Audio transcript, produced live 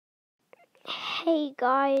Hey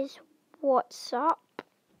guys, what's up?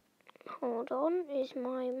 Hold on, is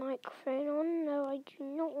my microphone on? No, I do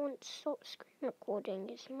not want to stop screen recording.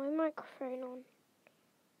 Is my microphone on?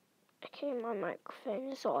 Okay, my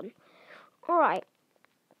microphone is on. Alright.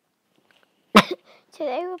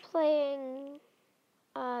 Today we're playing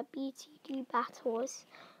Btd Battles.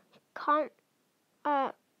 Can't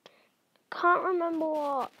remember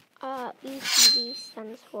what Btd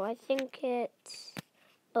stands for. I think it's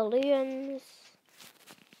balloons.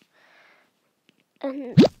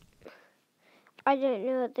 And I don't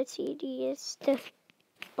know what the TD is. The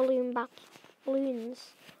balloons, not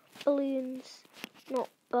balloons,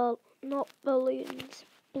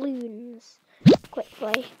 balloons. Quick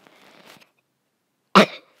play.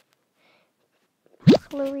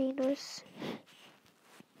 Arenas.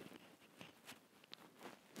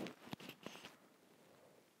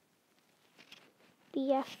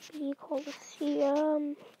 BFB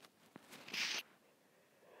Coliseum.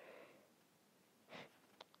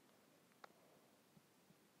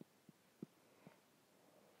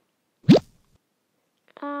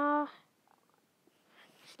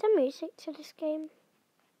 Is there music to this game?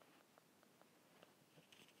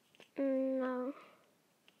 No.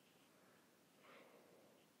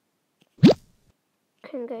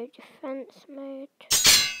 Can go defense mode.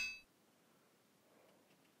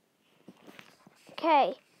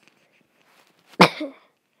 Okay.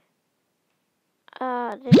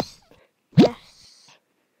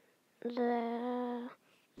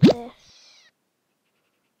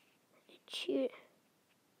 Shoot.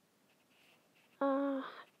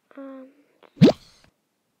 And this.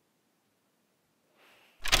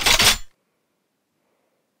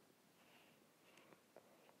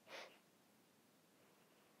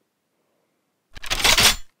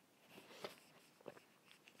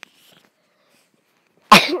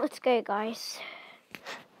 Let's go, guys.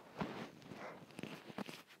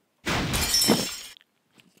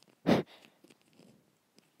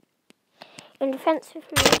 In defensive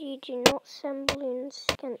mode, you do not send balloons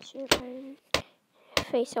against your opponent.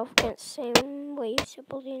 Face off against the same waves of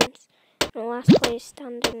balloons. And the last player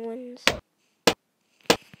standing wins.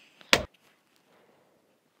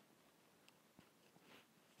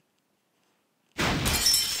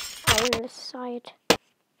 I'm on this side.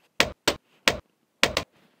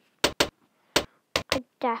 I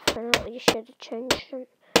definitely should have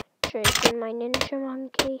chosen my ninja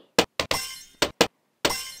monkey.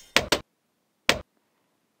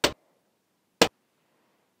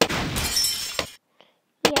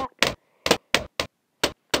 Yeah.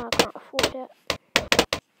 Oh, I can't afford it.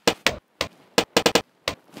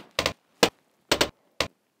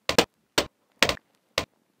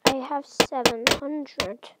 I have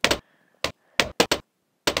 700.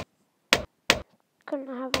 Couldn't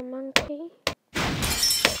have a monkey.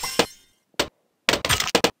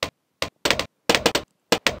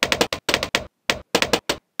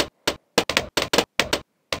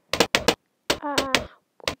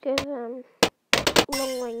 We'll give them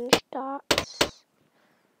long range darts,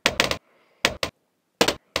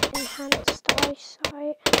 enhanced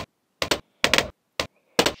eyesight,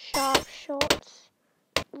 sharp shots,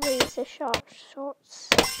 laser sharp shots.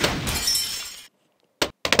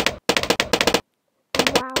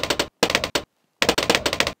 Wow.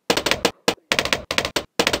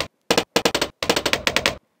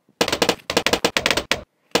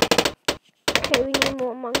 Okay, we need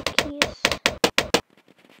more monkeys.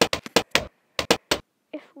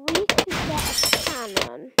 If we could get a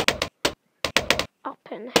cannon up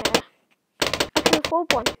in here, I can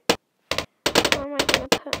afford one. Where am I going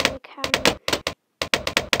to put my cannon?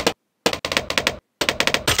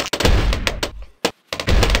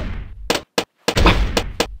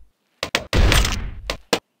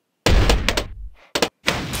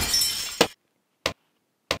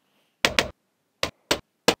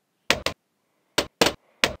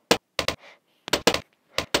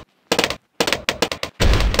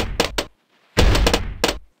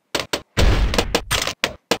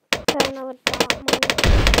 Another dart monkey.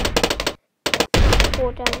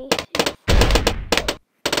 Afford anything.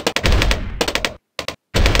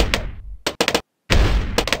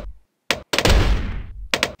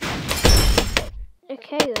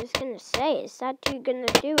 Okay, I was gonna say, is that dude gonna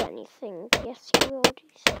do anything? Yes, he will do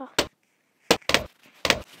stuff.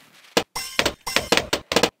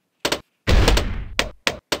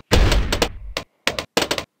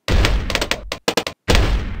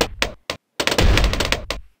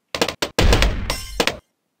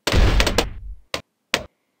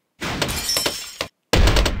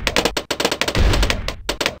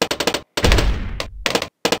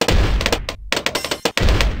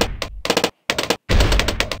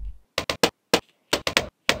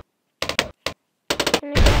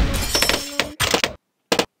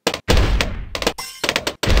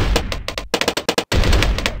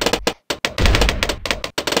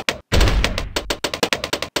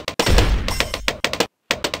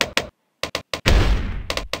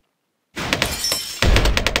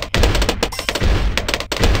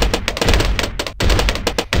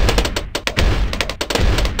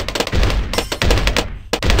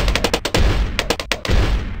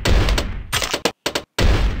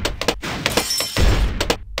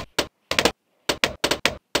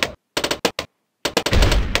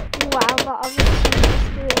 other team is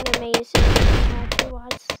doing amazing compared to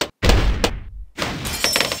us.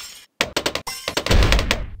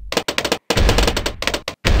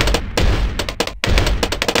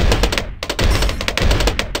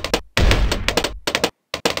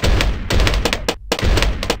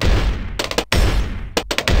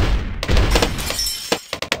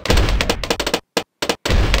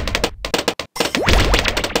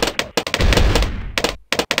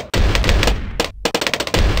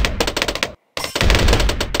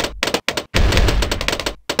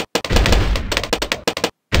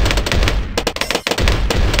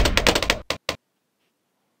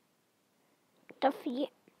 Defeat.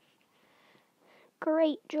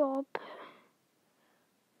 Great job.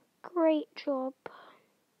 Great job.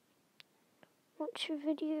 Watch a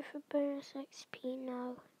video for bonus XP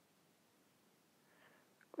now.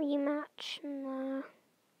 Rematch now.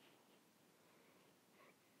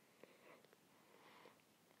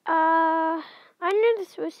 I know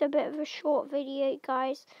this was a bit of a short video,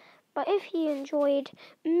 guys, but if you enjoyed,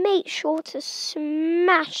 make sure to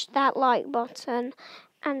smash that like button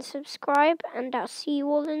and subscribe, and I'll see you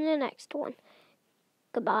all in the next one.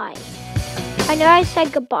 Goodbye. I know I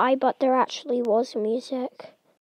said goodbye, but there actually was music.